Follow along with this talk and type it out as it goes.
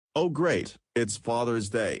Oh great, it's Father's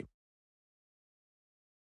Day.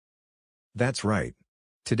 That's right.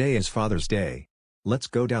 Today is Father's Day. Let's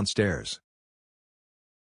go downstairs.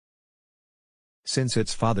 Since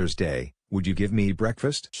it's Father's Day, would you give me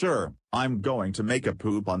breakfast? Sure, I'm going to make a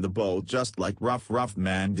poop on the boat just like Rough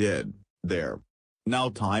Man did. There. Now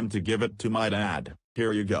time to give it to my dad.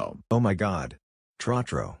 Here you go. Oh my God.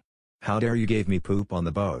 Trotro. How dare you gave me poop on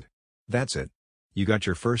the boat. That's it. You got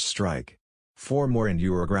your first strike. 4 more and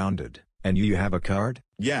you are grounded. And you have a card?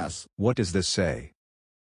 Yes. What does this say?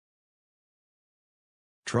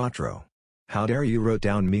 Trotro. How dare you wrote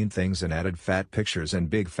down mean things and added fat pictures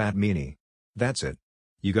and big fat meanie. That's it.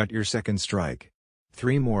 You got your second strike.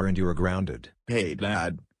 3 more and you are grounded. Hey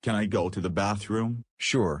Dad, can I go to the bathroom?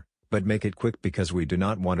 Sure, but make it quick because we do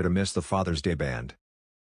not want to miss the Father's Day band.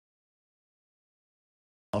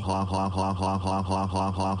 Ha ha ha ha ha ha ha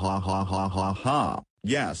ha ha ha ha ha ha ha.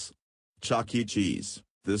 Yes. Chuck E. Cheese,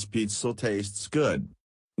 this pizza tastes good.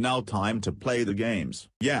 Now time to play the games.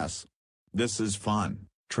 Yes. This is fun.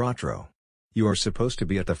 Trotro. You are supposed to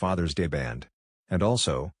be at the Father's Day band. And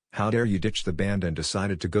also, how dare you ditch the band and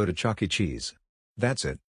decided to go to Chuck E. Cheese. That's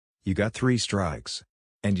it. You got 3 strikes.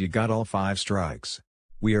 And you got all 5 strikes.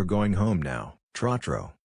 We are going home now.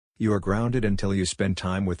 Trotro. You are grounded until you spend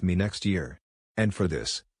time with me next year. And for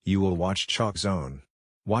this, you will watch Chalk Zone.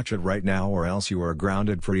 Watch it right now or else you are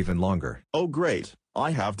grounded for even longer. Oh great,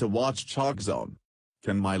 I have to watch Chalk Zone.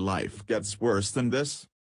 Can my life get worse than this?